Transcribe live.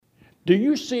Do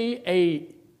you see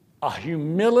a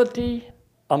humility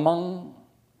among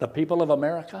the people of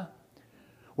America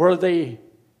where they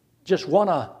just want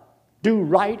to do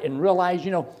right and realize,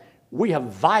 we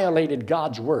have violated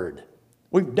God's word.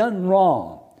 We've done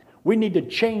wrong. We need to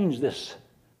change this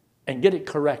and get it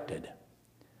corrected.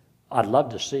 I'd love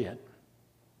to see it.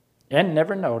 And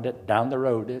never know that down the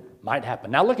road it might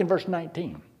happen. Now look in verse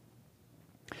 19.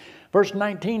 Verse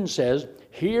 19 says,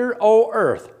 Hear, O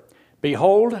earth,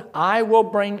 behold, I will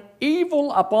bring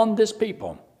evil upon this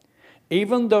people,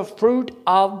 even the fruit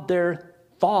of their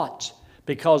thoughts,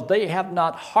 because they have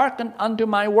not hearkened unto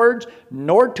my words,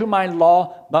 nor to my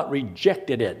law, but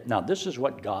rejected it. Now this is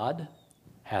what God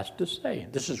has to say.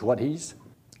 This is what he's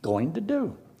going to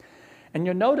do. And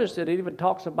you'll notice that it even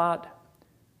talks about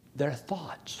their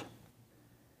thoughts.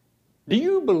 Do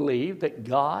you believe that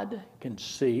God can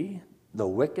see the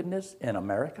wickedness in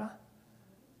America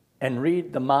and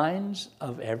read the minds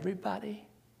of everybody?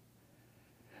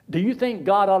 Do you think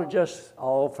God ought to just,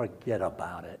 forget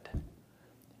about it?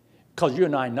 Because you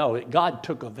and I know that God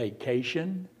took a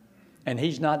vacation and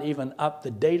he's not even up to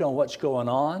date on what's going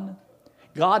on.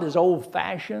 God is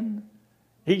old-fashioned.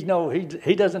 He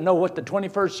doesn't know what the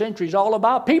 21st century is all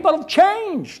about. People have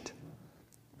changed.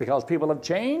 Because people have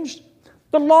changed,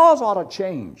 the laws ought to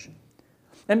change.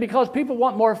 And because people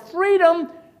want more freedom,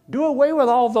 do away with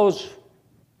all those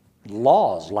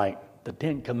laws like the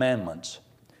Ten Commandments.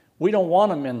 We don't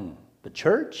want them in the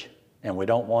church, and we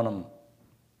don't want them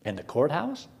in the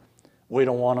courthouse. We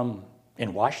don't want them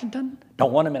in Washington.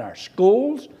 Don't want them in our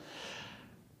schools.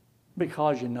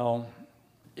 Because,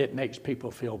 it makes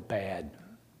people feel bad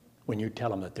when you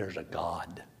tell them that there's a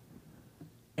God.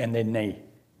 And then they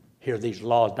hear these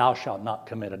laws, thou shalt not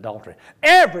commit adultery.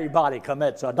 Everybody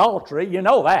commits adultery, you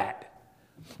know that.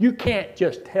 You can't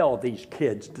just tell these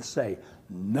kids to say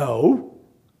no.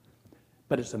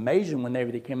 But it's amazing when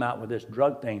they came out with this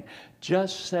drug thing,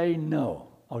 just say no.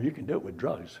 Oh, you can do it with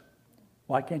drugs.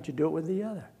 Why can't you do it with the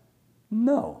other?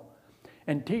 No.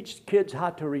 And teach kids how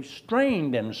to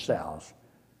restrain themselves.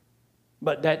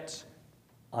 But that's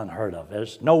unheard of.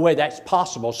 There's no way that's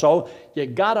possible. So you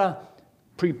got to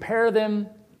prepare them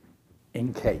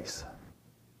in case.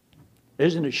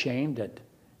 Isn't it a shame that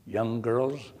young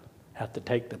girls have to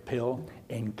take the pill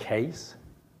in case?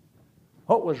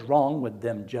 What was wrong with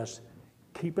them just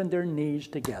keeping their knees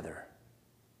together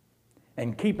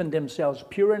and keeping themselves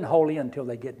pure and holy until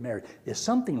they get married? Is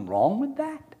something wrong with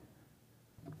that?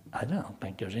 I don't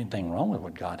think there's anything wrong with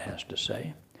what God has to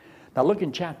say. Now look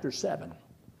in chapter 7.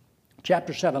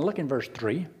 Chapter 7, look in verse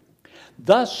 3.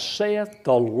 Thus saith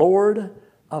the Lord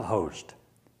of hosts,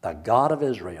 the God of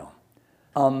Israel,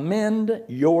 amend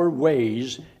your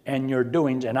ways and your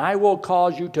doings, and I will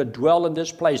cause you to dwell in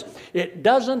this place. It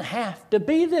doesn't have to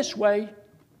be this way.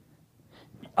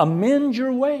 Amend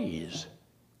your ways,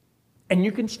 and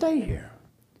you can stay here.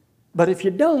 But if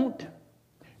you don't,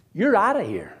 you're out of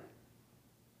here.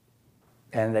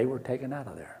 And they were taken out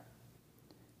of there.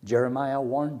 Jeremiah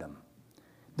warned them.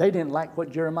 They didn't like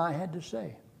what Jeremiah had to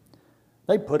say.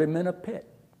 They put him in a pit.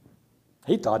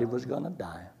 He thought he was going to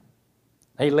die.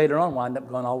 He later on wound up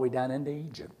going all the way down into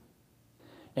Egypt.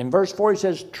 In verse 4 he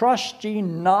says, Trust ye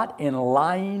not in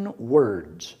lying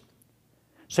words,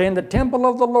 saying, The temple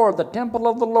of the Lord, the temple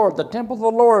of the Lord, the temple of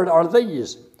the Lord are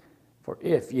these. For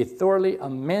if ye thoroughly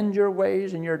amend your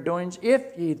ways and your doings,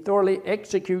 if ye thoroughly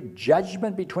execute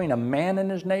judgment between a man and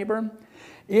his neighbor,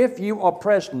 if you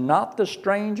oppress not the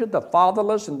stranger, the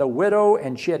fatherless, and the widow,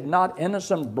 and shed not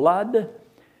innocent blood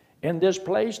in this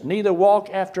place, neither walk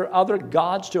after other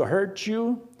gods to hurt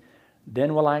you,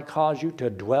 then will I cause you to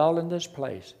dwell in this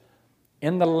place,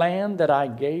 in the land that I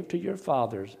gave to your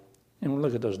fathers. And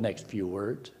look at those next few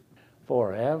words.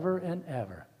 Forever and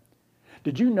ever.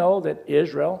 Did you know that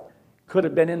Israel could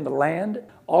have been in the land,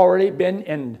 already been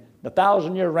in the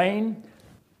 1,000-year reign?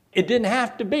 It didn't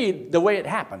have to be the way it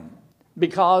happened,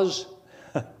 because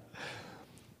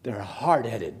they're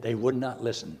hard-headed. They would not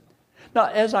listen. Now,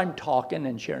 as I'm talking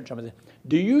and sharing some of this,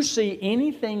 do you see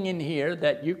anything in here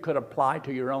that you could apply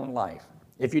to your own life?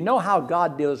 If you know how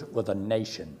God deals with a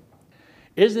nation,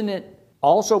 isn't it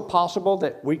also possible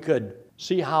that we could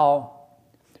see how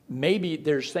maybe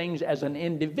there's things as an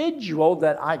individual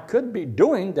that I could be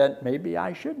doing that maybe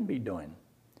I shouldn't be doing?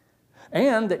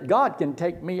 And that God can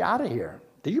take me out of here.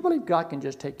 Do you believe God can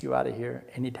just take you out of here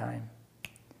anytime?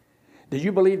 Do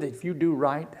you believe that if you do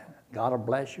right, God will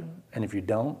bless you? And if you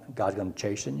don't, God's going to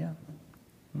chasten you?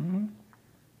 Mm-hmm.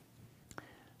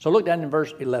 So look down in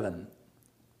verse 11.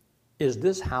 Is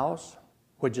this house,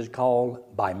 which is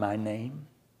called by my name,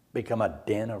 become a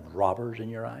den of robbers in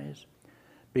your eyes?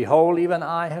 Behold, even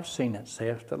I have seen it,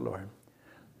 saith the Lord.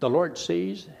 The Lord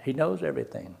sees, He knows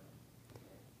everything.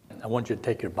 I want you to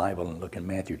take your Bible and look in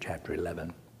Matthew chapter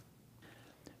 11.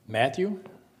 Matthew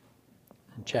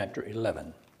chapter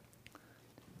 11.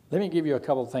 Let me give you a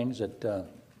couple things that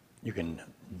you can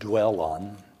dwell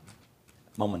on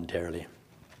momentarily.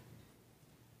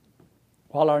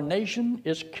 While our nation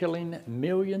is killing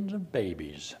millions of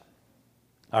babies,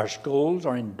 our schools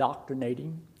are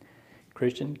indoctrinating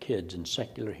Christian kids in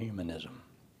secular humanism.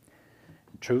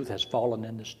 Truth has fallen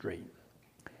in the street.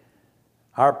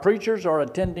 Our preachers are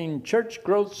attending church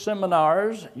growth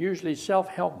seminars, usually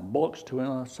self-help books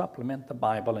to supplement the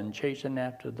Bible, and chasing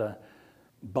after the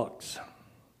bucks,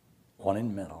 one in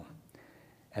the middle.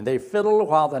 And they fiddle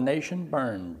while the nation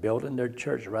burns, building their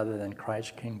church rather than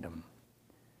Christ's kingdom.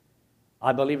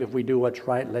 I believe if we do what's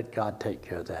right, let God take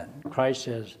care of that. Christ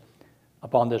says,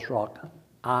 upon this rock,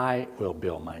 I will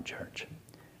build my church.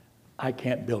 I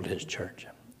can't build His church.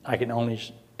 I can only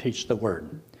teach the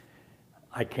Word.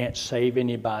 I can't save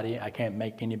anybody. I can't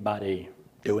make anybody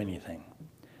do anything.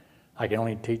 I can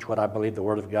only teach what I believe the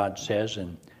Word of God says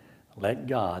and let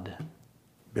God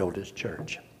build His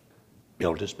church,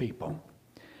 build His people.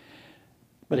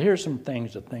 But here's some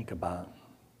things to think about.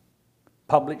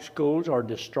 Public schools are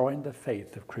destroying the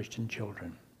faith of Christian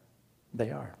children.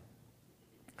 They are.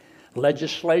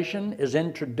 Legislation is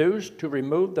introduced to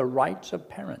remove the rights of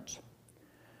parents.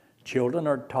 Children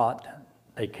are taught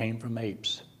they came from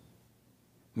apes.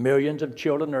 Millions of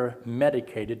children are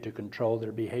medicated to control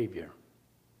their behavior.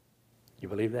 You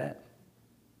believe that?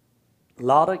 A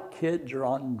lot of kids are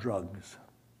on drugs.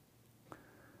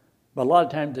 But a lot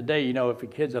of times today, if a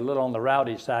kid's a little on the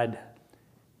rowdy side,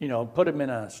 put him in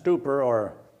a stupor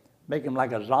or make him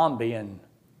like a zombie and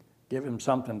give him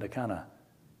something to kind of,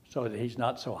 so that he's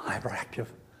not so hyperactive.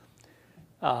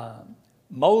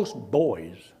 Most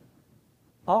boys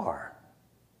are.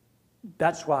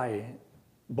 That's why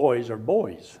boys are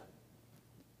boys.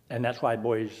 And that's why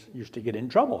boys used to get in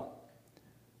trouble.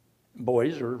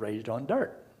 Boys are raised on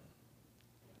dirt.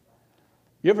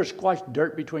 You ever squash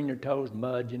dirt between your toes,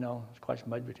 mud, squash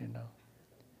mud between your toes?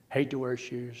 Hate to wear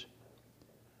shoes.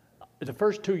 The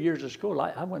first 2 years of school,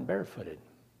 I went barefooted.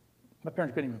 My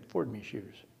parents couldn't even afford me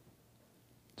shoes.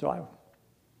 So I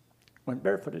went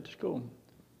barefooted to school.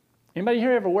 Anybody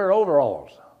here ever wear overalls?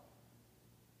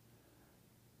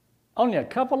 Only a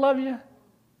couple of you?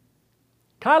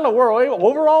 Kyla wore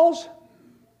overalls?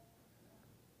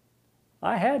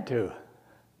 I had to.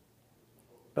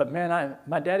 But man,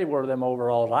 my daddy wore them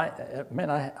overalls.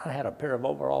 I had a pair of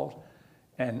overalls,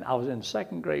 and I was in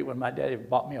second grade when my daddy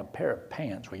bought me a pair of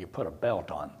pants where you put a belt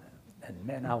on. And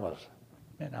man, I was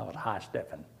high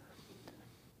stepping.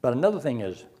 But another thing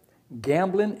is,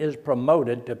 gambling is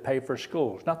promoted to pay for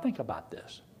schools. Now think about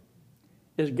this.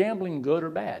 Is gambling good or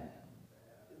bad?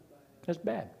 It's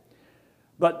bad.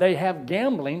 But they have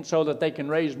gambling so that they can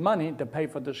raise money to pay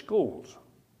for the schools.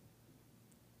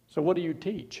 So what do you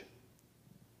teach?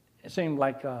 It seemed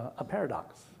like a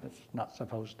paradox. It's not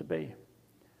supposed to be.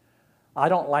 I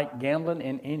don't like gambling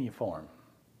in any form.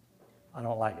 I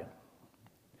don't like it.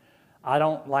 I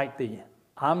don't like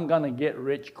I'm going to get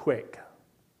rich quick.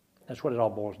 That's what it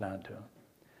all boils down to.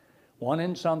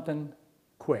 Wanting something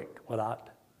quick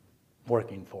without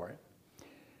working for it.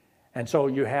 And so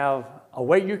you have a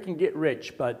way you can get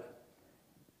rich, but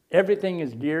everything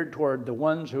is geared toward the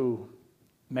ones who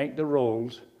make the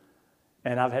rules.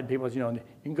 And I've had people, you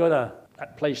can go to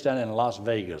that place down in Las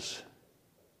Vegas.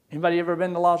 Anybody ever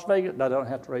been to Las Vegas? No, don't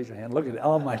have to raise your hand. Look at it.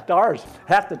 Oh, my stars.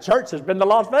 Half the church has been to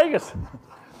Las Vegas.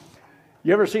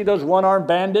 You ever see those one-armed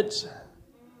bandits?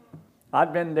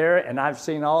 I've been there, and I've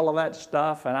seen all of that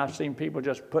stuff, and I've seen people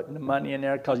just putting the money in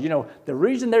there because, the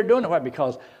reason they're doing it, why?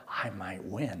 Because I might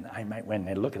win.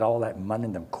 They look at all that money,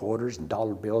 them quarters and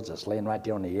dollar bills that's laying right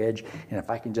there on the edge, and if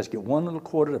I can just get one little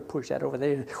quarter to push that over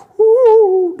there,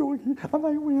 whoo, I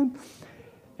might win.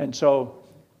 And so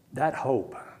that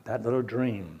hope, that little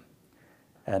dream,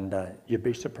 and you'd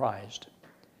be surprised.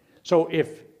 So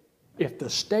if the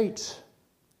states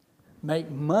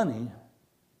make money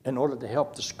in order to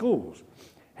help the schools.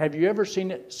 Have you ever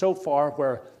seen it so far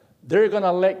where they're going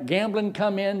to let gambling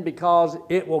come in because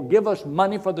it will give us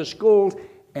money for the schools,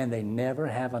 and they never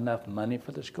have enough money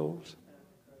for the schools?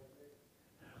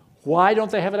 Why don't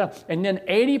they have enough? And then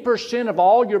 80% of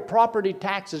all your property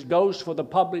taxes goes for the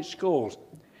public schools,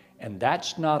 and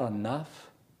that's not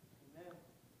enough.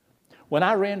 When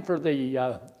I ran for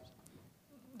the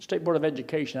State Board of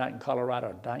Education out in Colorado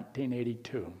in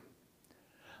 1982,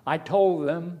 I told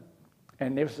them,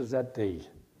 and this was at the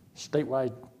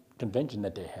statewide convention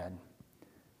that they had,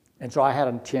 and so I had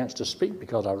a chance to speak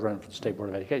because I was running for the State Board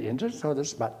of Education, and so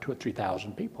there's about 2,000 or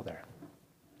 3,000 people there.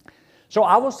 So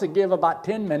I was to give about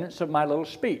 10 minutes of my little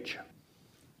speech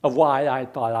of why I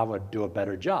thought I would do a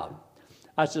better job.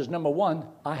 I says, number one,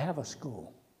 I have a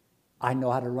school. I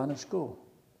know how to run a school.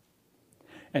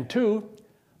 And two,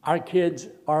 our kids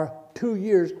are 2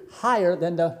 years higher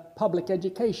than the public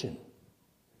education.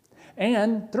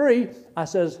 And three, I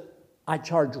says, I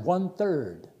charge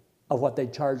 1/3 of what they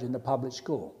charge in the public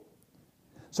school.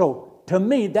 So to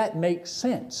me, that makes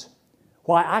sense.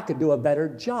 Why I could do a better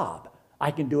job. I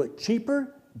can do it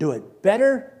cheaper, do it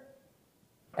better,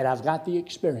 and I've got the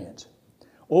experience.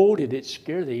 Oh, did it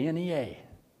scare the NEA,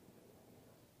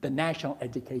 the National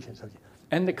Education Association,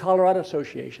 and the Colorado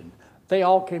Association. They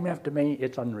all came after me.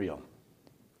 It's unreal.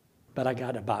 But I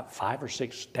got about 5 or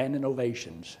 6 standing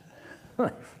ovations.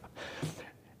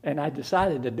 And I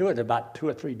decided to do it about 2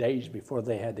 or 3 days before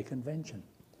they had the convention.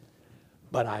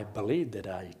 But I believed that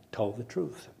I told the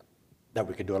truth, that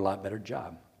we could do a lot better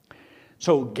job.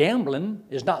 So gambling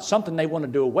is not something they want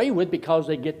to do away with because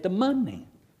they get the money.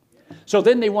 So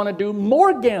then they want to do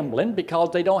more gambling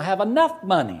because they don't have enough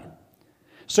money.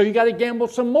 So you got to gamble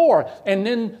some more. And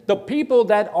then the people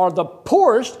that are the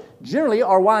poorest generally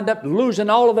are wind up losing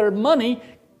all of their money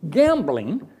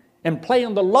gambling and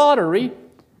playing the lottery.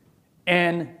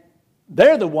 And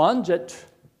they're the ones that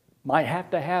might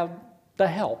have to have the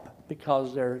help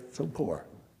because they're so poor.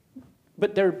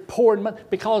 But they're poor in money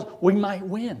because we might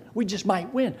win. We just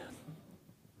might win.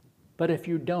 But if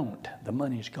you don't, the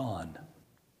money's gone.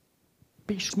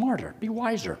 Be smarter. Be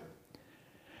wiser.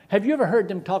 Have you ever heard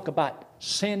them talk about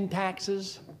sin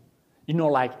taxes? You know,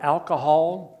 like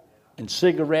alcohol and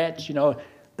cigarettes, you know,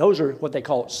 those are what they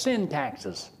call sin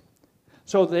taxes.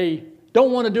 So they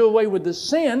don't want to do away with the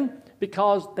sin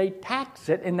because they tax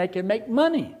it and they can make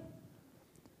money.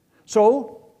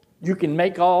 So you can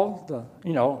make all the,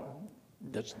 you know,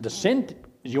 the sin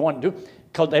you want to do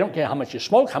because they don't care how much you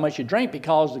smoke, how much you drink,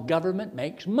 because the government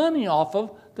makes money off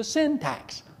of the sin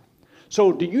tax.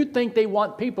 So do you think they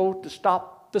want people to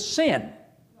stop the sin?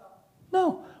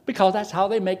 No, because that's how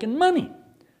they're making money.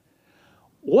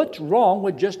 What's wrong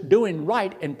with just doing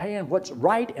right and paying what's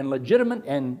right and legitimate?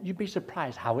 And you'd be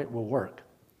surprised how it will work.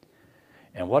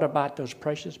 And what about those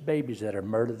precious babies that are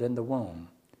murdered in the womb?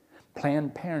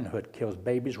 Planned Parenthood kills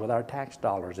babies with our tax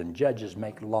dollars, and judges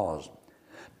make laws.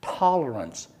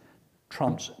 Tolerance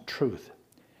trumps truth.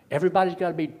 Everybody's got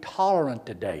to be tolerant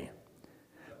today.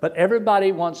 But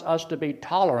everybody wants us to be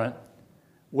tolerant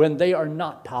when they are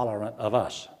not tolerant of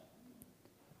us.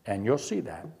 And you'll see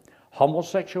that.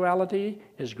 Homosexuality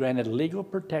is granted legal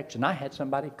protection. I had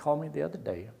somebody call me the other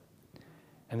day,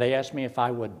 and they asked me if I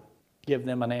would give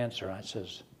them an answer. I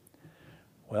says,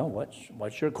 well,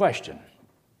 what's your question?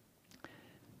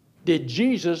 Did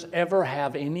Jesus ever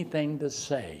have anything to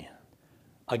say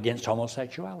against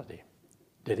homosexuality?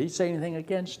 Did he say anything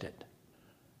against it?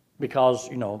 Because,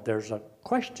 you know, there's a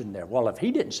question there. Well, if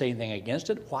he didn't say anything against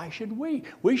it, why should we?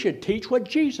 We should teach what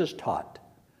Jesus taught.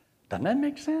 Doesn't that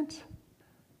make sense?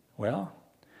 Well,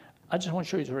 I just want to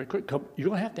show you very quick. You're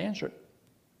going to have to answer it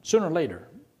sooner or later.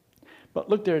 But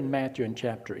look there in Matthew in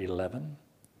chapter 11.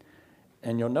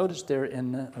 And you'll notice there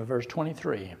in verse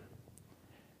 23.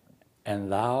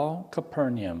 And thou,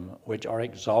 Capernaum, which are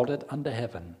exalted unto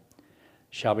heaven,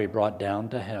 shall be brought down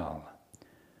to hell.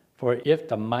 For if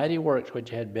the mighty works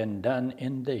which had been done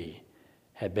in thee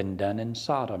had been done in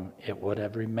Sodom, it would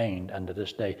have remained unto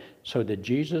this day. So did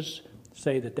Jesus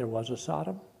say that there was a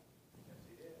Sodom?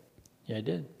 Yeah, he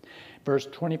did. Verse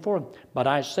 24, but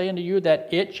I say unto you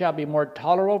that it shall be more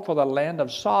tolerable for the land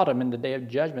of Sodom in the day of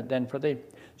judgment than for thee.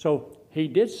 So he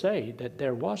did say that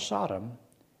there was Sodom.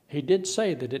 He did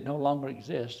say that it no longer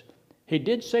exists. He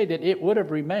did say that it would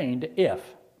have remained if.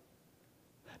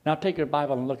 Now take your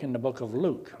Bible and look in the book of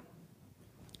Luke.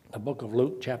 The book of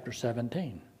Luke, chapter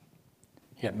 17.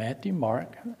 You got Matthew,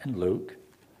 Mark, and Luke.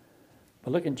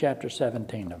 But look in chapter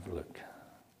 17 of Luke.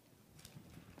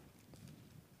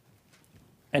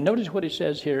 And notice what he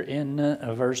says here in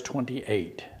verse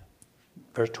 28.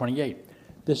 Verse 28.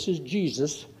 This is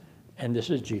Jesus, and this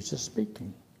is Jesus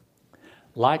speaking.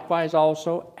 Likewise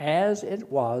also, as it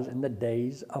was in the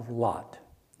days of Lot.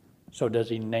 So does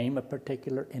he name a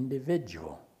particular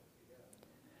individual?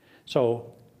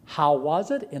 So how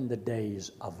was it in the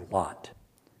days of Lot?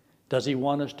 Does he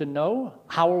want us to know?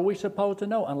 How are we supposed to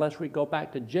know? Unless we go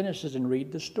back to Genesis and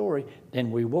read the story,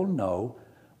 then we will know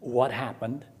what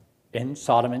happened in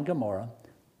Sodom and Gomorrah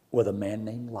with a man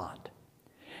named Lot.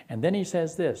 And then he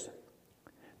says this,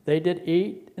 they did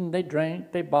eat and they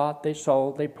drank, they bought, they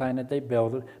sold, they planted, they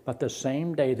builded, but the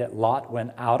same day that Lot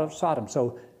went out of Sodom.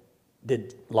 So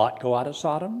did Lot go out of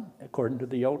Sodom according to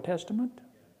the Old Testament?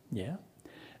 Yeah.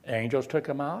 Angels took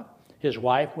him out. His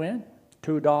wife went.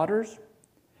 2 daughters.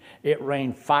 It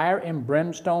rained fire and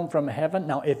brimstone from heaven.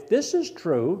 Now, if this is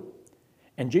true,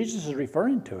 and Jesus is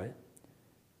referring to it,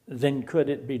 then could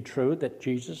it be true that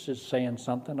Jesus is saying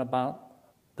something about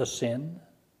the sin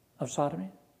of sodomy?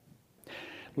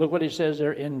 Look what he says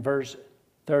there in verse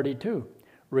 32.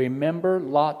 Remember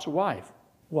Lot's wife.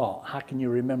 Well, how can you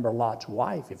remember Lot's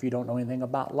wife if you don't know anything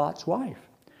about Lot's wife?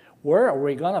 Where are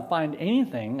we going to find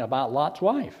anything about Lot's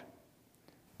wife?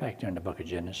 Back there in the book of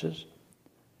Genesis.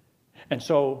 And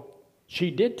so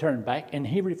she did turn back, and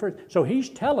he referred. So he's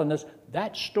telling us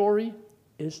that story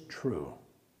is true.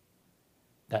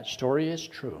 That story is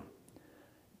true.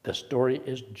 The story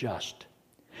is just.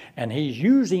 And he's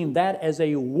using that as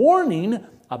a warning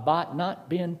about not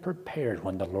being prepared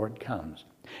when the Lord comes.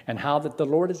 And how that the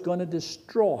Lord is going to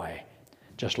destroy,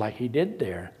 just like he did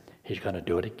there, he's going to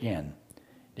do it again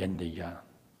in the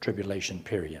tribulation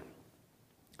period.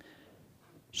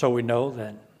 So we know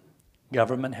that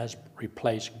government has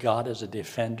replaced God as a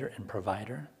defender and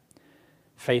provider.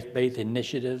 Faith-based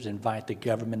initiatives invite the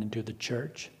government into the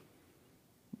church.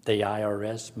 The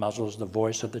IRS muzzles the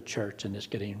voice of the church, and it's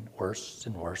getting worse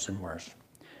and worse and worse.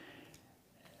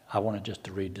 I wanted just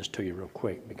to read this to you real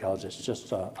quick because it's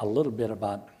just a little bit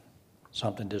about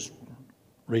something just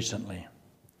recently.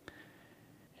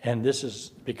 And this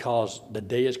is because the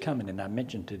day is coming, and I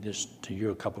mentioned this to you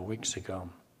a couple of weeks ago.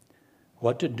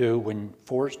 What to do when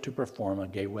forced to perform a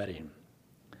gay wedding.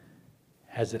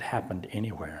 Has it happened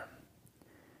anywhere?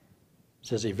 It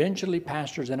says, eventually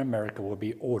pastors in America will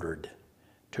be ordered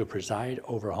to preside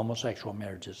over homosexual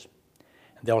marriages.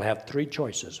 And they'll have 3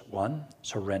 choices. 1,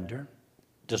 surrender,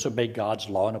 disobey God's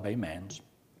law and obey man's.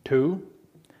 2,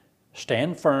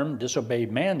 stand firm, disobey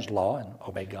man's law and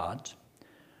obey God's.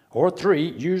 Or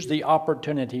 3, use the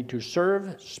opportunity to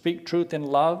serve, speak truth in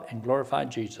love, and glorify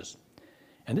Jesus.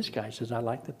 And this guy says, I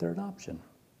like the 3rd option.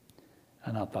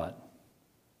 And I thought,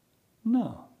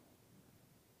 no.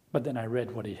 But then I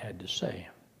read what he had to say.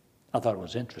 I thought it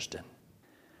was interesting.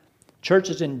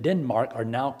 Churches in Denmark are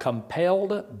now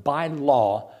compelled by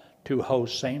law to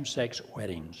host same-sex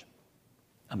weddings.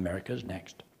 America's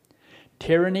next.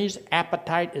 Tyranny's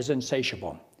appetite is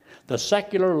insatiable. The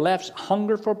secular left's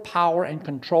hunger for power and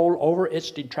control over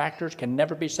its detractors can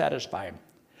never be satisfied.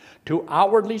 To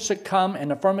outwardly succumb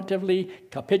and affirmatively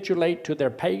capitulate to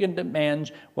their pagan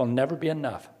demands will never be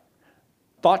enough.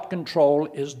 Thought control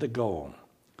is the goal.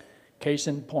 Case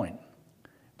in point.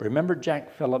 Remember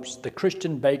Jack Phillips, the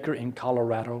Christian baker in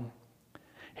Colorado?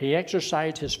 He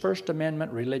exercised his First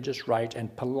Amendment religious rights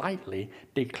and politely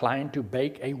declined to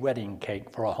bake a wedding cake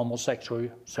for a homosexual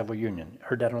civil union.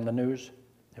 Heard that on the news?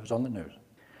 It was on the news.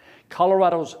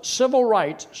 Colorado's Civil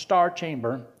Rights Star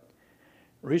Chamber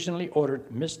recently ordered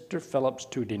Mr. Phillips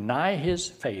to deny his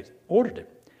faith,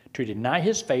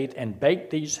 and bake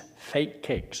these fake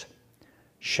cakes,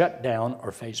 shut down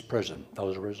or face prison.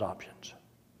 Those were his options.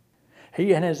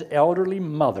 He and his elderly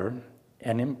mother,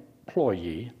 an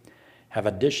employee, have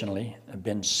additionally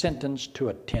been sentenced to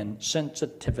attend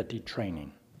sensitivity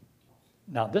training.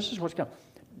 Now, this is what's coming.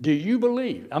 Do you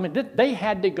believe? I mean, they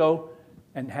had to go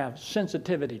and have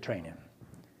sensitivity training.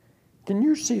 Can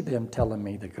you see them telling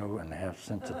me to go and have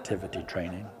sensitivity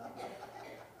training?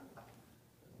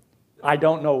 I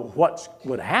don't know what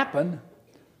would happen,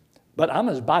 but I'm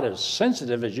about as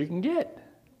sensitive as you can get.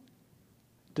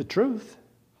 The truth.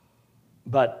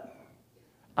 But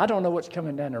I don't know what's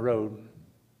coming down the road.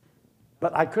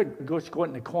 But I could go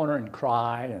in the corner and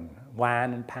cry and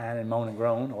whine and pine and moan and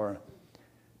groan, or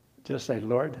just say,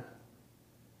 Lord,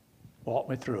 walk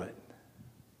me through it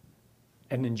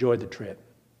and enjoy the trip.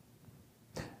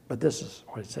 But this is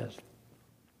what it says.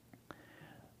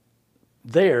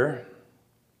 There,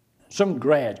 some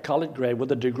college grad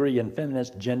with a degree in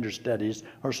feminist gender studies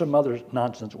or some other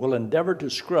nonsense will endeavor to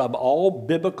scrub all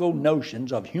biblical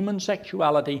notions of human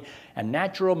sexuality and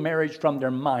natural marriage from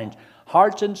their minds.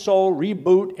 Hearts and soul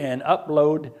reboot and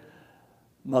upload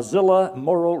Mozilla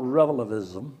moral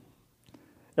relativism.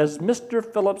 As Mr.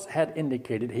 Phillips had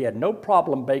indicated, he had no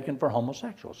problem baking for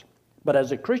homosexuals. But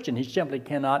as a Christian, he simply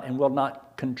cannot and will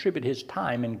not contribute his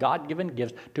time and God-given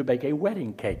gifts to bake a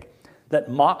wedding cake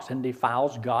that mocks and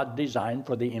defiles God's design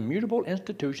for the immutable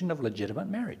institution of legitimate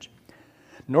marriage.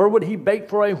 Nor would he bake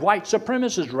for a white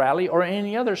supremacist rally or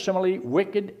any other similarly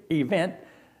wicked event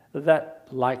that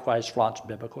likewise flaunts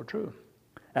biblical truth.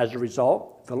 As a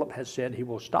result, Philip has said he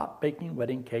will stop baking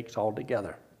wedding cakes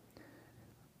altogether.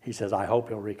 He says, I hope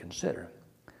he'll reconsider.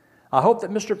 I hope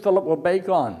that Mr. Philip will bake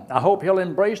on. I hope he'll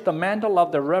embrace the mantle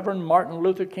of the Reverend Martin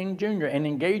Luther King Jr. and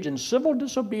engage in civil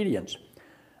disobedience.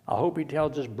 I hope he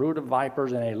tells this brood of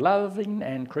vipers in a loving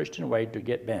and Christian way to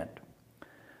get bent.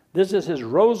 This is his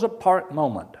Rosa Parks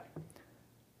moment.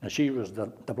 Now, she was the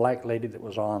black lady that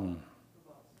was on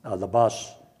the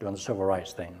bus doing the civil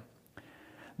rights thing.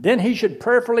 Then he should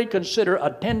prayerfully consider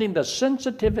attending the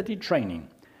sensitivity training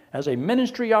as a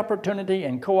ministry opportunity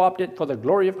and co-opt it for the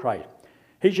glory of Christ.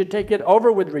 He should take it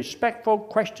over with respectful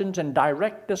questions and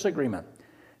direct disagreement.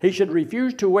 He should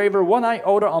refuse to waver one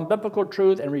iota on biblical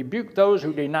truth and rebuke those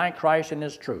who deny Christ and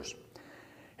his truths.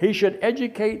 He should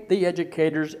educate the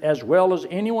educators as well as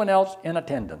anyone else in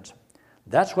attendance.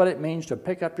 That's what it means to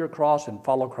pick up your cross and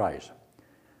follow Christ.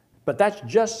 But that's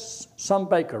just some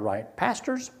baker, right?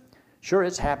 Pastors? Sure,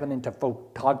 it's happening to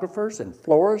photographers and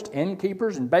florists,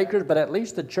 innkeepers and bakers, but at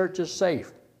least the church is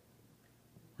safe.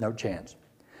 No chance.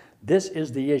 This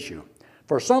is the issue.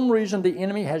 For some reason, the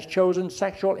enemy has chosen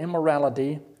sexual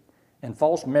immorality and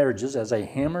false marriages as a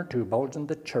hammer to bolster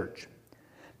the church.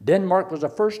 Denmark was the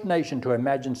first nation to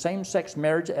imagine same-sex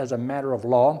marriage as a matter of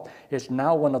law. It's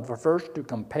now one of the first to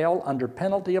compel, under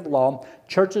penalty of law,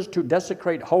 churches to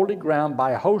desecrate holy ground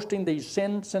by hosting these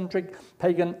sin-centric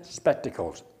pagan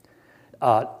spectacles.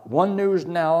 One News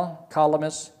Now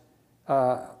columnist,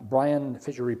 Brian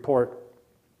Fisher Report,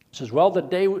 says, well, the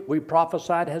day we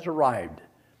prophesied has arrived.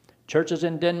 Churches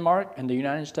in Denmark and the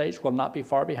United States will not be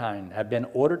far behind, have been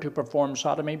ordered to perform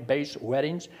sodomy-based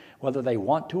weddings, whether they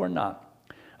want to or not.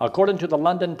 According to the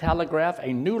London Telegraph,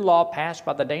 a new law passed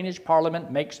by the Danish Parliament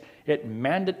makes it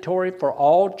mandatory for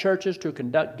all churches to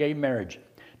conduct gay marriage.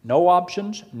 No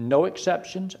options, no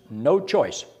exceptions, no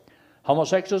choice.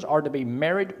 Homosexuals are to be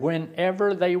married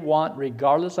whenever they want,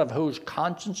 regardless of whose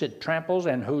conscience it tramples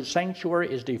and whose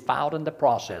sanctuary is defiled in the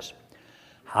process.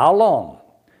 How long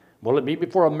will it be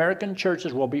before American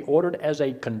churches will be ordered as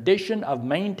a condition of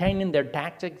maintaining their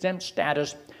tax-exempt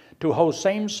status to host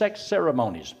same-sex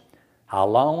ceremonies? How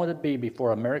long will it be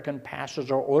before American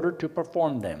pastors are ordered to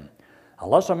perform them?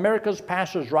 Unless America's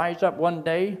pastors rise up one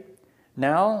day,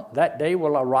 now that day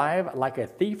will arrive like a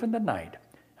thief in the night.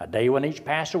 A day when each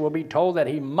pastor will be told that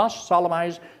he must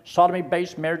solemnize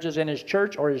sodomy-based marriages in his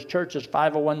church, or his church's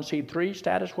 501c3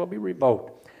 status will be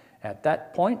revoked. At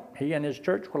that point, he and his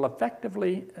church will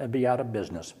effectively be out of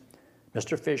business.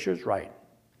 Mr. Fisher's right.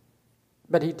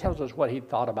 But he tells us what he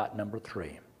thought about number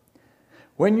 3.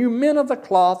 When you men of the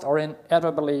cloth are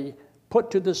inevitably put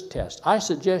to this test, I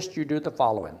suggest you do the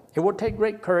following. It will take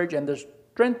great courage and the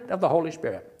strength of the Holy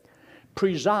Spirit.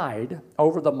 Preside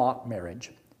over the mock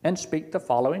marriage and speak the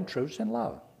following truths in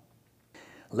love.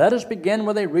 Let us begin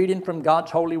with a reading from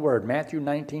God's holy word, Matthew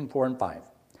 19:4 and 5.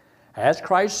 As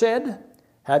Christ said,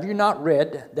 have you not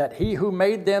read that he who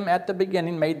made them at the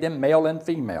beginning made them male and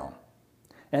female?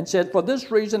 And said, for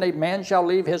this reason a man shall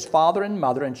leave his father and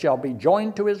mother and shall be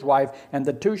joined to his wife, and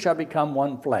the two shall become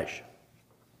one flesh.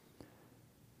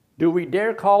 Do we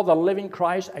dare call the living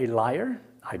Christ a liar?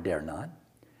 I dare not.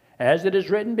 As it is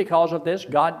written, because of this,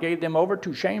 God gave them over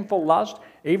to shameful lust.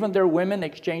 Even their women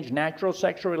exchanged natural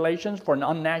sexual relations for an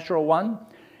unnatural one.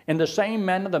 In the same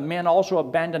manner, the men also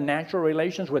abandoned natural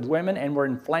relations with women and were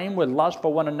inflamed with lust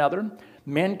for one another.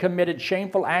 Men committed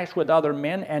shameful acts with other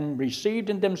men and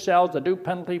received in themselves the due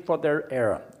penalty for their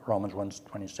error. Romans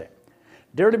 1:26.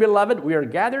 Dearly beloved, we are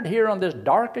gathered here on this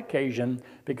dark occasion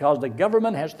because the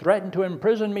government has threatened to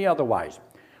imprison me otherwise.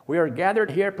 We are gathered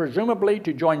here presumably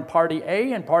to join Party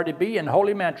A and Party B in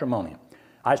holy matrimony.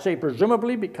 I say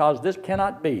presumably because this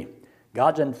cannot be.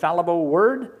 God's infallible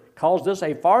word calls this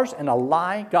a farce and a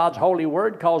lie. God's holy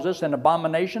word calls this an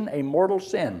abomination, a mortal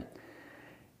sin.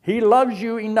 He loves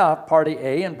you enough, Party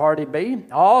A and Party B,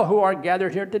 all who are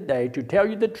gathered here today, to tell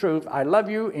you the truth. I love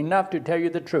you enough to tell you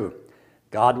the truth.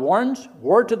 God warns,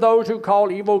 word to those who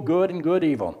call evil good and good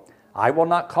evil. I will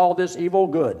not call this evil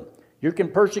good. You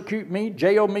can persecute me,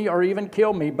 jail me, or even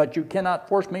kill me, but you cannot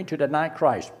force me to deny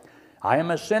Christ. I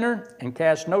am a sinner and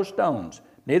cast no stones.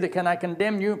 Neither can I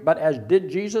condemn you, but as did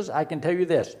Jesus, I can tell you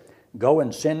this. Go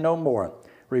and sin no more.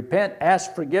 Repent,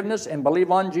 ask forgiveness, and believe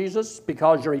on Jesus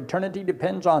because your eternity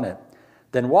depends on it.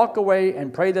 Then walk away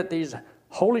and pray that these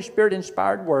Holy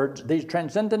Spirit-inspired words, these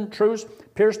transcendent truths,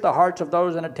 pierce the hearts of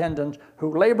those in attendance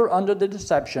who labor under the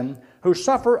deception, who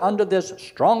suffer under this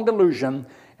strong delusion,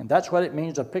 and that's what it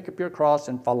means to pick up your cross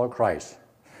and follow Christ.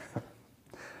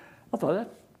 I thought that's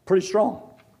pretty strong.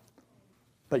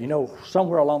 But you know,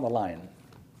 somewhere along the line,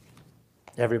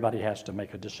 everybody has to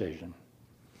make a decision.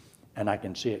 And I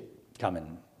can see it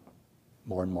coming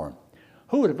more and more.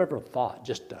 Who would have ever thought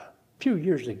just a few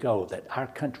years ago that our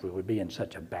country would be in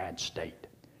such a bad state?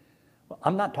 Well,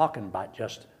 I'm not talking about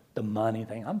just the money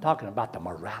thing. I'm talking about the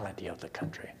morality of the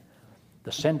country,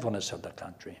 the sinfulness of the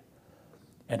country,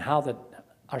 and how that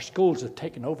our schools have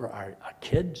taken over our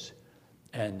kids,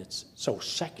 and it's so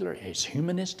secular, it's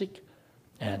humanistic,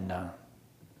 And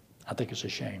I think it's a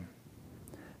shame.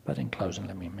 But in closing,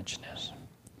 let me mention this.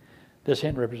 This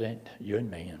hand represents you and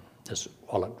me, and this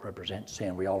wallet represents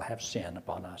sin. We all have sin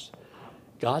upon us.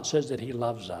 God says that he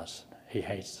loves us. He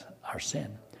hates our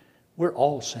sin. We're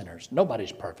all sinners.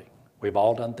 Nobody's perfect. We've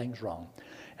all done things wrong.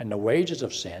 And the wages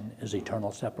of sin is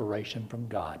eternal separation from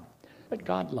God. But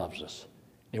God loves us.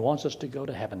 He wants us to go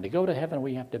to heaven. To go to heaven,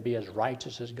 we have to be as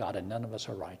righteous as God, and none of us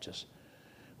are righteous.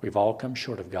 We've all come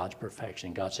short of God's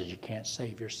perfection. God says you can't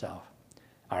save yourself.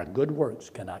 Our good works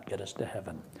cannot get us to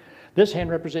heaven. This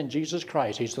hand represents Jesus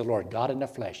Christ. He's the Lord God in the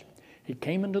flesh. He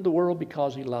came into the world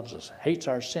because he loves us, hates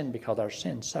our sin because our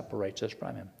sin separates us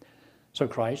from him. So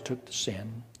Christ took the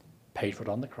sin, paid for it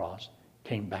on the cross,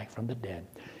 came back from the dead,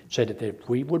 said that if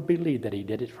we would believe that he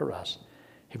did it for us,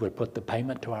 he would put the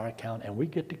payment to our account, and we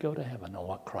get to go to heaven on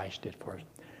what Christ did for us.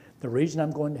 The reason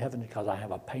I'm going to heaven is because I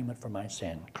have a payment for my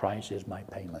sin. Christ is my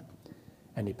payment,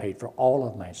 and he paid for all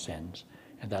of my sins,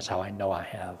 and that's how I know I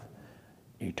have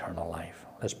eternal life.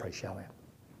 Let's pray, shall we?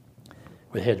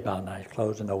 With heads bowed and eyes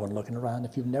closed and no one looking around,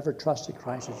 if you've never trusted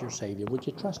Christ as your Savior, would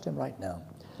you trust him right now?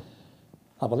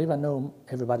 I believe I know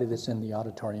everybody that's in the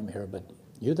auditorium here, but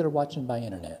you that are watching by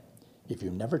internet, if you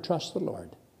never trust the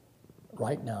Lord,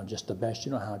 right now, just the best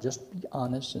you know how, just be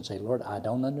honest and say, Lord, I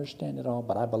don't understand it all,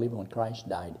 but I believe when Christ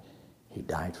died, he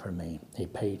died for me. He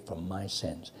paid for my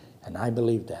sins, and I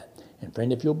believe that. And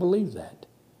friend, if you'll believe that,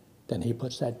 then he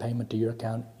puts that payment to your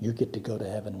account. You get to go to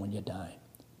heaven when you die.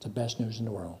 It's the best news in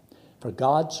the world. For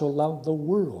God so loved the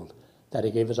world that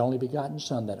he gave his only begotten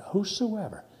Son, that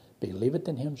whosoever believeth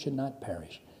in him should not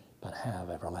perish, but have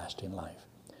everlasting life.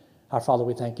 Our Father,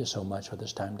 we thank you so much for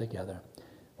this time together.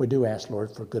 We do ask,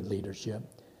 Lord, for good leadership.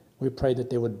 We pray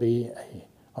that there would be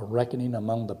a reckoning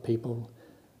among the people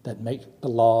that make the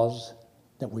laws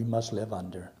that we must live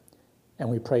under. And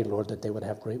we pray, Lord, that they would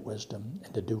have great wisdom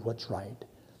and to do what's right.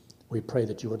 We pray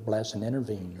that you would bless and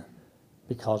intervene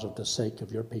because of the sake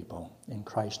of your people. In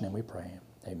Christ's name we pray.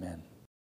 Amen.